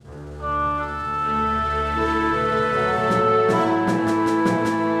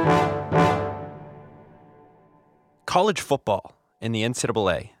College football in the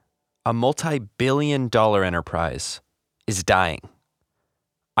NCAA, a multi-billion-dollar enterprise, is dying.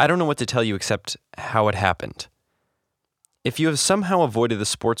 I don't know what to tell you except how it happened. If you have somehow avoided the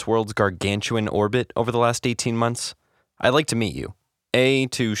sports world's gargantuan orbit over the last 18 months, I'd like to meet you. A,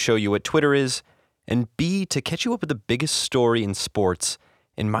 to show you what Twitter is, and B, to catch you up with the biggest story in sports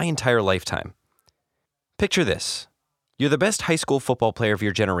in my entire lifetime. Picture this. You're the best high school football player of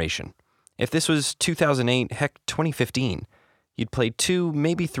your generation. If this was 2008, heck, 2015, you'd played 2,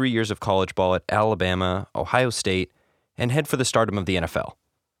 maybe 3 years of college ball at Alabama, Ohio State, and head for the stardom of the NFL.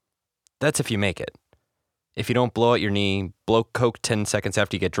 That's if you make it. If you don't blow out your knee, blow coke 10 seconds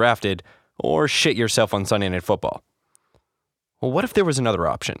after you get drafted, or shit yourself on Sunday Night Football. Well, what if there was another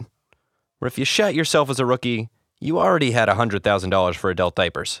option? Where if you shat yourself as a rookie, you already had $100,000 for adult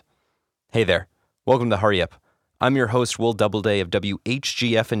diapers. Hey there, welcome to Hurry Up. I'm your host, Will Doubleday of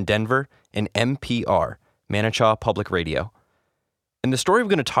WHGF in Denver and MPR, Manitowoc Public Radio. And the story we're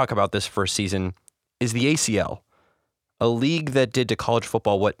going to talk about this first season is the ACL, a league that did to college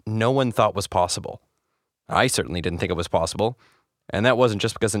football what no one thought was possible. I certainly didn't think it was possible, and that wasn't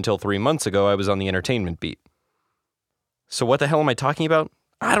just because until 3 months ago I was on the entertainment beat. So what the hell am I talking about?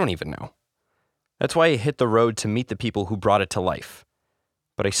 I don't even know. That's why I hit the road to meet the people who brought it to life.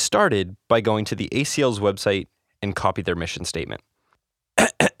 But I started by going to the ACL's website and copied their mission statement.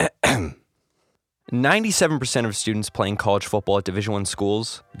 97% of students playing college football at Division I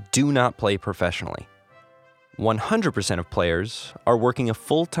schools do not play professionally. 100% of players are working a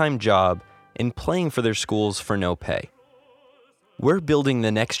full-time job and playing for their schools for no pay. We're building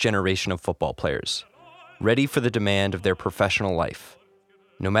the next generation of football players, ready for the demand of their professional life,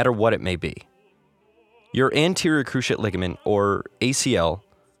 no matter what it may be. Your anterior cruciate ligament, or ACL,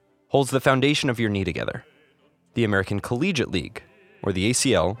 holds the foundation of your knee together. The American Collegiate League, or the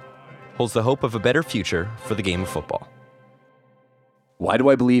ACL, holds the hope of a better future for the game of football. Why do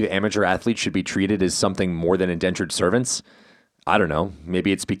I believe amateur athletes should be treated as something more than indentured servants? I don't know.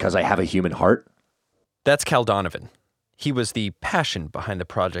 Maybe it's because I have a human heart? That's Donovan. He was the passion behind the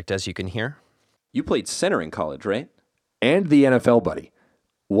project, as you can hear. You played center in college, right? And the NFL, buddy.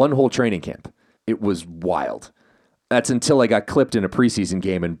 One whole training camp. It was wild. That's until I got clipped in a preseason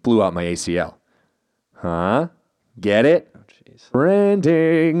game and blew out my ACL. Huh? Get it? Oh, jeez.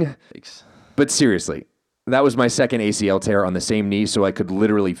 Branding. Thanks. But seriously, that was my second ACL tear on the same knee, so I could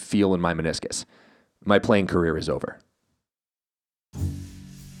literally feel in my meniscus. My playing career is over.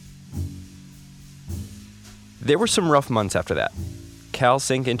 There were some rough months after that. Cal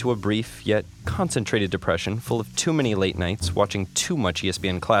sank into a brief yet concentrated depression full of too many late nights watching too much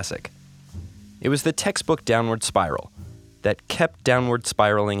ESPN Classic. It was the textbook downward spiral that kept downward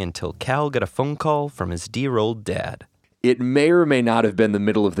spiraling until Cal got a phone call from his dear old dad. It may or may not have been the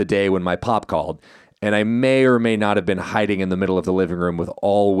middle of the day when my pop called, and I may or may not have been hiding in the middle of the living room with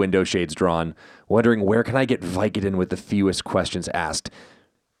all window shades drawn, wondering where can I get Vicodin with the fewest questions asked.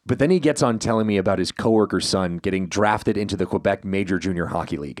 But then he gets on telling me about his coworker's son getting drafted into the Quebec Major Junior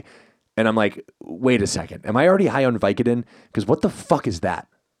Hockey League. And I'm like, wait a second, am I already high on Vicodin? Because what the fuck is that?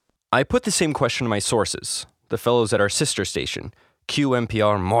 I put the same question to my sources, the fellows at our sister station,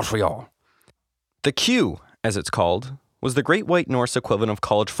 QMPR Montreal. The Q, as it's called, was the Great White Norse equivalent of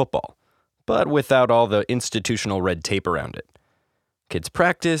college football, but without all the institutional red tape around it. Kids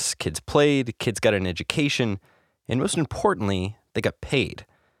practiced, kids played, kids got an education, and most importantly, they got paid.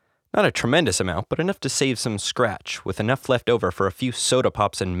 Not a tremendous amount, but enough to save some scratch, with enough left over for a few soda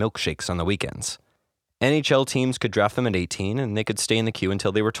pops and milkshakes on the weekends. NHL teams could draft them at 18, and they could stay in the queue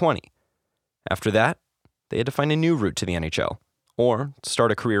until they were 20. After that, they had to find a new route to the NHL, or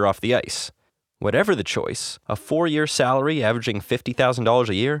start a career off the ice. Whatever the choice, a 4-year salary averaging $50,000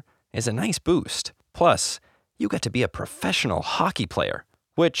 a year is a nice boost. Plus, you got to be a professional hockey player,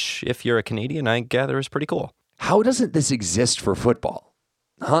 which, if you're a Canadian, I gather is pretty cool. How doesn't this exist for football?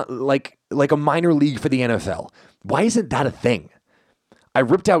 Huh? Like a minor league for the NFL. Why isn't that a thing? I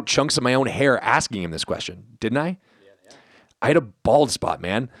ripped out chunks of my own hair asking him this question, didn't I? Yeah. I had a bald spot,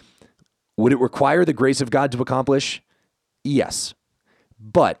 man. Would it require the grace of God to accomplish? Yes.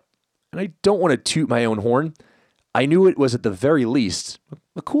 But, and I don't want to toot my own horn, I knew it was at the very least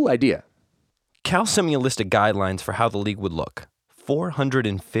a cool idea. Cal sent me a list of guidelines for how the league would look,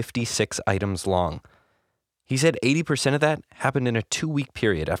 456 items long. He said 80% of that happened in a 2-week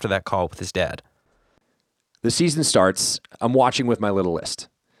period after that call with his dad. The season starts, I'm watching with my little list.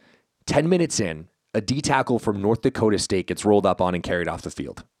 10 minutes in, a D-tackle from North Dakota State gets rolled up on and carried off the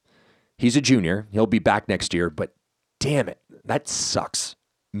field. He's a junior, he'll be back next year, but damn it, that sucks.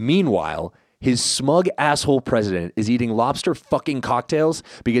 Meanwhile, His smug asshole president is eating lobster fucking cocktails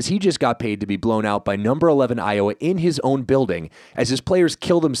because he just got paid to be blown out by number 11 Iowa in his own building as his players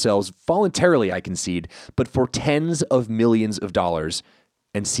kill themselves voluntarily, I concede, but for tens of millions of dollars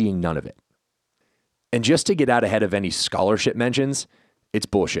and seeing none of it. And just to get out ahead of any scholarship mentions, it's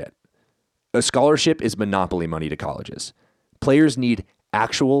bullshit. A scholarship is monopoly money to colleges. Players need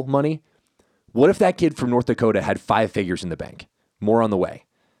actual money. What if that kid from North Dakota had 5 figures in the bank? More on the way.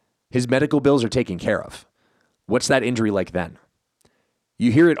 His medical bills are taken care of. What's that injury like then?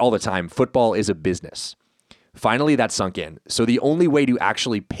 You hear it all the time. Football is a business. Finally, that sunk in. So the only way to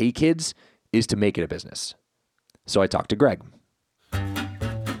actually pay kids is to make it a business. So I talked to Greg.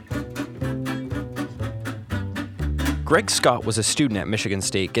 Greg Scott was a student at Michigan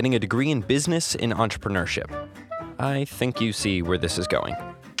State getting a degree in business and entrepreneurship. I think you see where this is going.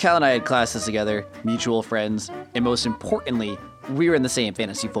 Cal and I had classes together, mutual friends, and most importantly, we were in the same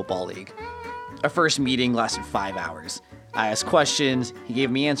fantasy football league. Our first meeting lasted 5 hours. I asked questions, he gave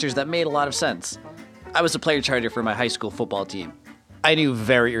me answers that made a lot of sense. I was a player charger for my high school football team. I knew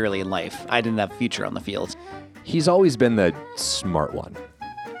very early in life I didn't have a future on the field. He's always been the smart one.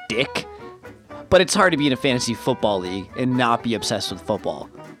 Dick. But it's hard to be in a fantasy football league and not be obsessed with football.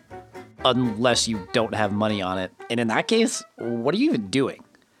 Unless you don't have money on it. And in that case, what are you even doing?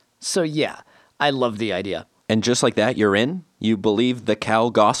 So yeah, I love the idea. And just like that, you're in? You believe the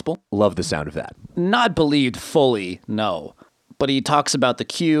Cal gospel? Love the sound of that. Not believed fully, no. But he talks about the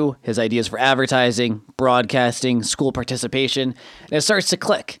Q, his ideas for advertising, broadcasting, school participation, and it starts to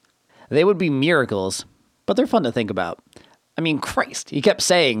click. They would be miracles, but they're fun to think about. I mean, Christ, he kept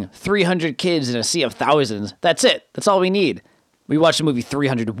saying 300 kids in a sea of thousands. That's it. That's all we need. We watched the movie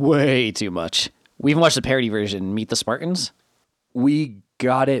 300 way too much. We even watched the parody version, Meet the Spartans. We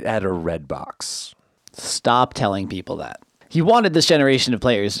got it at a Redbox. Stop telling people that. He wanted this generation of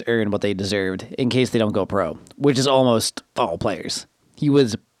players to earn what they deserved in case they don't go pro, which is almost all players. He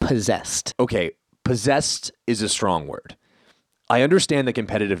was possessed. Okay, possessed is a strong word. I understand the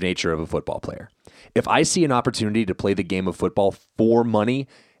competitive nature of a football player. If I see an opportunity to play the game of football for money,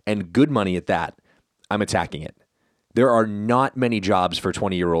 and good money at that, I'm attacking it. There are not many jobs for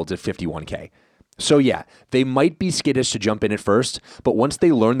 20-year-olds at 51K. So yeah, they might be skittish to jump in at first, but once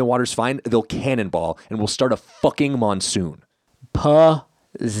they learn the water's fine, they'll cannonball and we'll start a fucking monsoon.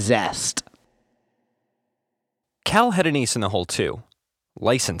 Possessed. Cal had an ace in the hole too.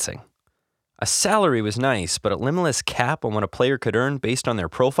 Licensing. A salary was nice, but a limitless cap on what a player could earn based on their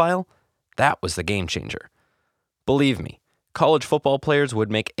profile, that was the game changer. Believe me, college football players would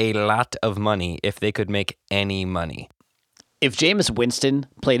make a lot of money if they could make any money. If Jameis Winston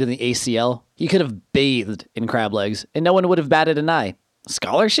played in the ACL, he could have bathed in crab legs, and no one would have batted an eye.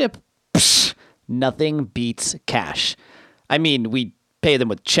 Scholarship? Psh, nothing beats cash. I mean, we pay them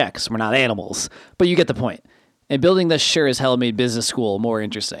with checks. We're not animals. But you get the point. And building this sure as hell made business school more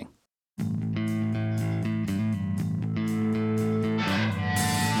interesting.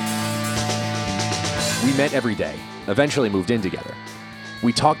 We met every day, eventually moved in together.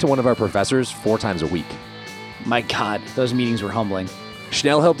 We talked to one of our professors 4 times a week. My God, those meetings were humbling.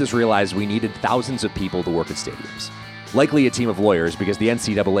 Schnell helped us realize we needed thousands of people to work at stadiums. Likely a team of lawyers because the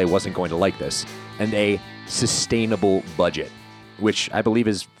NCAA wasn't going to like this, and a sustainable budget, which I believe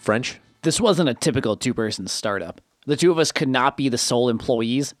is French. This wasn't a typical 2-person startup. The 2 of us could not be the sole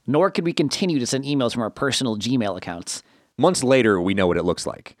employees, nor could we continue to send emails from our personal Gmail accounts. Months later, we know what it looks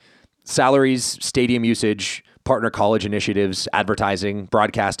like. Salaries, stadium usage, partner college initiatives, advertising,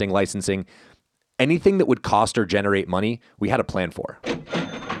 broadcasting, licensing. Anything that would cost or generate money, we had a plan for.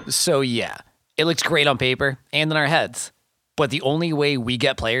 So yeah, it looks great on paper and in our heads. But the only way we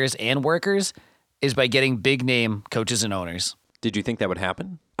get players and workers is by getting big name coaches and owners. Did you think that would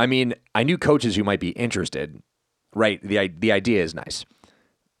happen? I mean, I knew coaches who might be interested. Right, the idea is nice.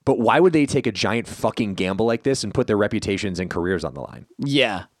 But why would they take a giant fucking gamble like this and put their reputations and careers on the line?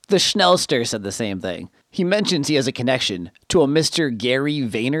 Yeah, the Schnellster said the same thing. He mentions he has a connection to a Mr. Gary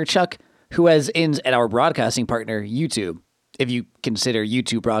Vaynerchuk, who has ins at our broadcasting partner, YouTube, if you consider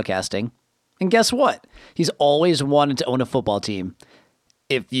YouTube broadcasting. And guess what? He's always wanted to own a football team,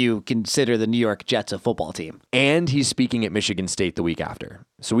 if you consider the New York Jets a football team. And he's speaking at Michigan State the week after.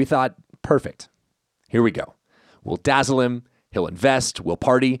 So we thought, perfect. Here we go. We'll dazzle him, he'll invest, we'll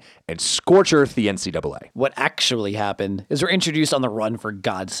party, and scorch earth the NCAA. What actually happened is we're introduced on the run, for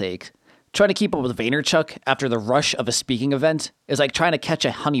God's sake. Trying to keep up with Vaynerchuk after the rush of a speaking event is like trying to catch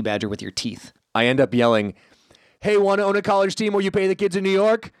a honey badger with your teeth. I end up yelling, "Hey, want to own a college team where you pay the kids in New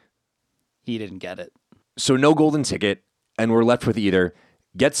York?" He didn't get it. So no golden ticket, and we're left with either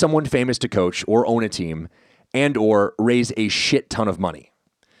get someone famous to coach or own a team, and or raise a shit ton of money.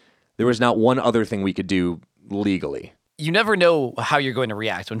 There was not one other thing we could do legally. You never know how you're going to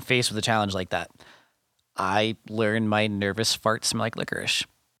react when faced with a challenge like that. I learned my nervous farts smell like licorice.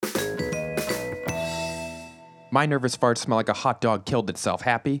 My nervous farts smell like a hot dog killed itself.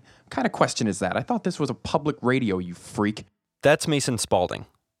 Happy? What kind of question is that? I thought this was a public radio, you freak. That's Mason Spalding.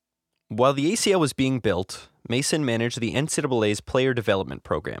 While the ACL was being built, Mason managed the NCAA's player development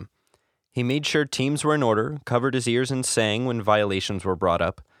program. He made sure teams were in order, covered his ears and sang when violations were brought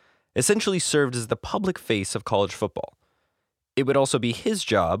up, essentially served as the public face of college football. It would also be his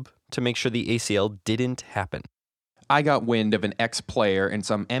job to make sure the ACL didn't happen. I got wind of an ex-player and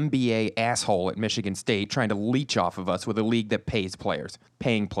some MBA asshole at Michigan State trying to leech off of us with a league that pays players.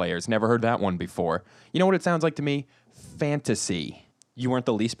 Paying players. Never heard that one before. You know what it sounds like to me? Fantasy. You weren't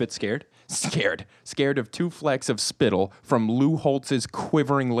the least bit scared? Scared. Scared of 2 flecks of spittle from Lou Holtz's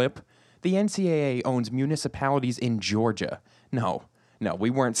quivering lip? The NCAA owns municipalities in Georgia. No,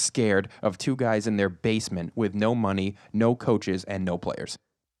 we weren't scared of 2 guys in their basement with no money, no coaches, and no players.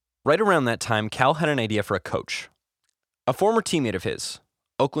 Right around that time, Cal had an idea for a coach. A former teammate of his,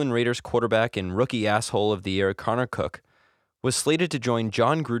 Oakland Raiders quarterback and rookie asshole of the year Connor Cook, was slated to join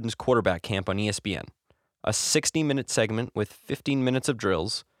John Gruden's quarterback camp on ESPN, a 60-minute segment with 15 minutes of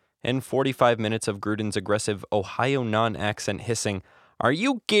drills and 45 minutes of Gruden's aggressive Ohio non-accent hissing, "Are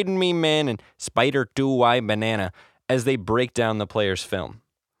you kidding me, man?" and "Spider do-I banana," as they break down the player's film.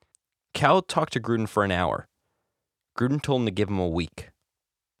 Cal talked to Gruden for an hour. Gruden told him to give him a week.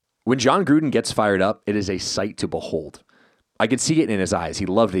 When John Gruden gets fired up, it is a sight to behold. I could see it in his eyes. He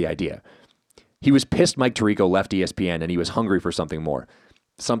loved the idea. He was pissed Mike Tirico left ESPN and he was hungry for something more,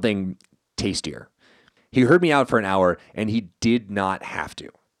 something tastier. He heard me out for an hour and he did not have to.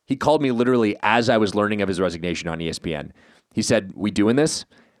 He called me literally as I was learning of his resignation on ESPN. He said, "We doing this?"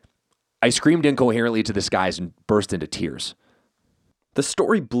 I screamed incoherently to the skies and burst into tears. The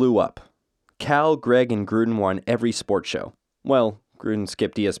story blew up. Cal, Greg, and Gruden were on every sports show. Well, Gruden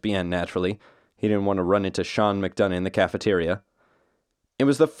skipped ESPN, naturally. He didn't want to run into Sean McDonough in the cafeteria. It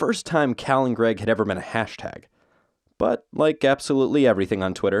was the first time Cal and Greg had ever been a hashtag. But, like absolutely everything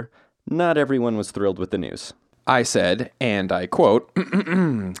on Twitter, not everyone was thrilled with the news. I said, and I quote,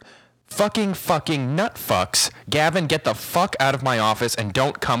 fucking nut fucks. Gavin, get the fuck out of my office and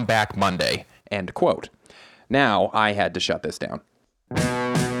don't come back Monday. End quote. Now I had to shut this down.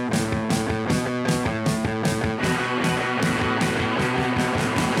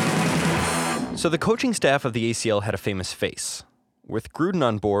 So the coaching staff of the ACL had a famous face. With Gruden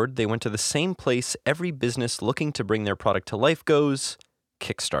on board, they went to the same place every business looking to bring their product to life goes,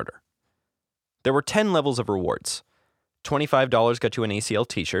 Kickstarter. There were 10 levels of rewards. $25 got you an ACL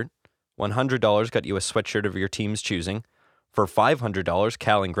t-shirt. $100 got you a sweatshirt of your team's choosing. For $500,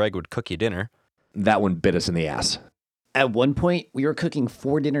 Cal and Greg would cook you dinner. That one bit us in the ass. At one point, we were cooking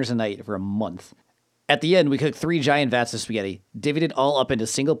 4 dinners a night for a month. At the end, we cooked 3 giant vats of spaghetti, divvied it all up into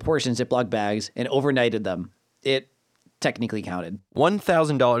single-portion Ziploc bags, and overnighted them. It technically counted.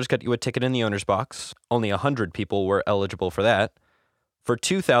 $1,000 got you a ticket in the owner's box. Only 100 people were eligible for that. For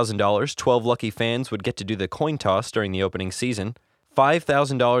 $2,000, 12 lucky fans would get to do the coin toss during the opening season.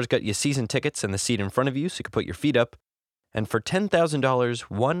 $5,000 got you season tickets and the seat in front of you so you could put your feet up. And for $10,000,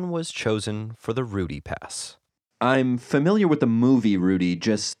 one was chosen for the Rudy Pass. I'm familiar with the movie Rudy,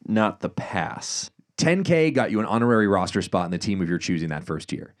 just not the pass. $10K got you an honorary roster spot in the team of your choosing that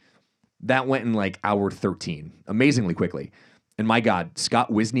first year. That went in like hour 13, amazingly quickly. And my God, Scott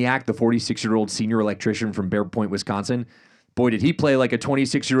Wisniak, the 46-year-old senior electrician from Bear Point, Wisconsin, boy, did he play like a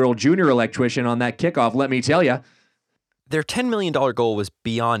 26-year-old junior electrician on that kickoff, let me tell you. Their $10 million goal was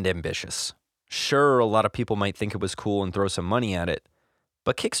beyond ambitious. Sure, a lot of people might think it was cool and throw some money at it,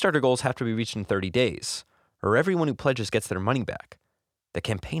 but Kickstarter goals have to be reached in 30 days, or everyone who pledges gets their money back. The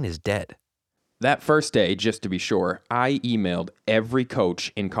campaign is dead. That first day, just to be sure, I emailed every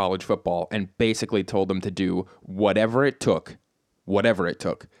coach in college football and basically told them to do whatever it took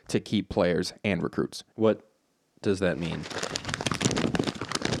to keep players and recruits. What does that mean?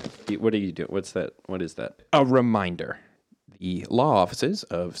 What do you do? What's that? What is that? A reminder. The law offices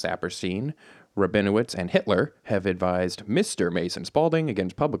of Saperstein, Rabinowitz, and Hitler have advised Mr. Mason Spalding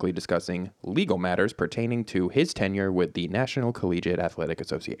against publicly discussing legal matters pertaining to his tenure with the National Collegiate Athletic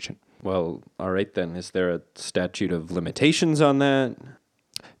Association. Well, all right then. Is there a statute of limitations on that?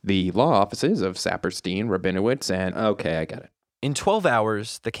 The law offices of Saperstein, Rabinowitz, and... Okay, I got it. In 12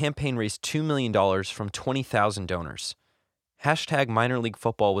 hours, the campaign raised $2 million from 20,000 donors. Hashtag minor league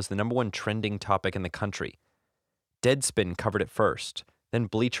football was the #1 trending topic in the country. Deadspin covered it first, then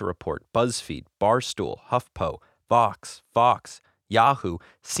Bleacher Report, BuzzFeed, Barstool, HuffPo, Vox, Fox, Yahoo,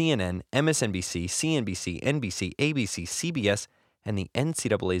 CNN, MSNBC, CNBC, NBC, ABC, CBS, and the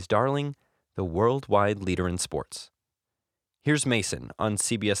NCAA's darling, the worldwide leader in sports. Here's Mason on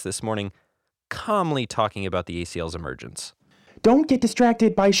CBS This Morning, calmly talking about the ACL's emergence. Don't get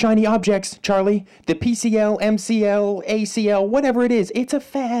distracted by shiny objects, Charlie. The PCL, MCL, ACL, whatever it is, it's a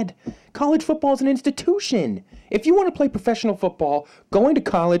fad. College football is an institution. If you want to play professional football, going to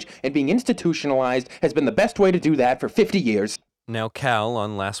college and being institutionalized has been the best way to do that for 50 years. Now Cal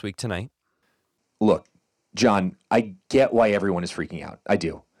on Last Week Tonight. Look, John, I get why everyone is freaking out. I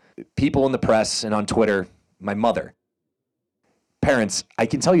do. People in the press and on Twitter, my mother. Parents, I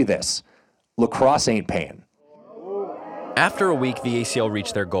can tell you this. Lacrosse ain't paying. After a week, the ACL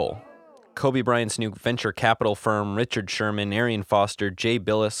reached their goal. Kobe Bryant's new venture capital firm, Richard Sherman, Arian Foster, Jay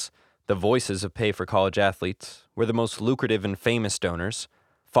Billis, the voices of pay for college athletes, were the most lucrative and famous donors.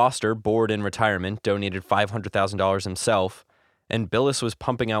 Foster, bored in retirement, donated $500,000 himself, and Billis was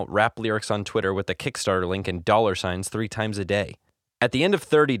pumping out rap lyrics on Twitter with a Kickstarter link and dollar signs 3 times a day. At the end of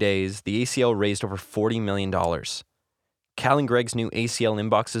 30 days, the ACL raised over $40 million. Cal and Greg's new ACL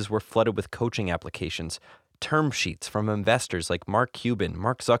inboxes were flooded with coaching applications, term sheets from investors like Mark Cuban,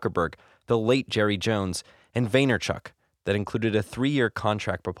 Mark Zuckerberg, the late Jerry Jones, and Vaynerchuk that included a 3-year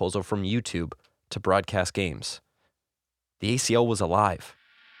contract proposal from YouTube to broadcast games. The ACL was alive.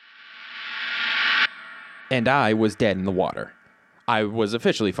 And I was dead in the water. I was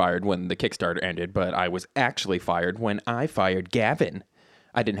officially fired when the Kickstarter ended, but I was actually fired when I fired Gavin.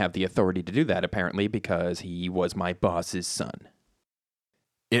 I didn't have the authority to do that, apparently, because he was my boss's son.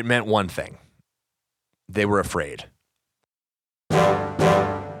 It meant one thing. They were afraid.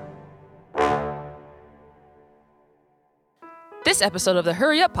 This episode of the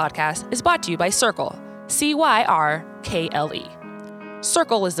Hurry Up Podcast is brought to you by Circle, Cyrkle.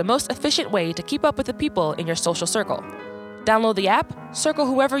 Circle is the most efficient way to keep up with the people in your social circle. Download the app, circle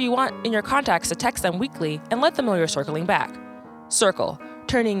whoever you want in your contacts to text them weekly, and let them know you're circling back. Circle,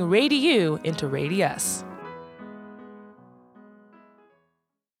 turning Radio into Radius.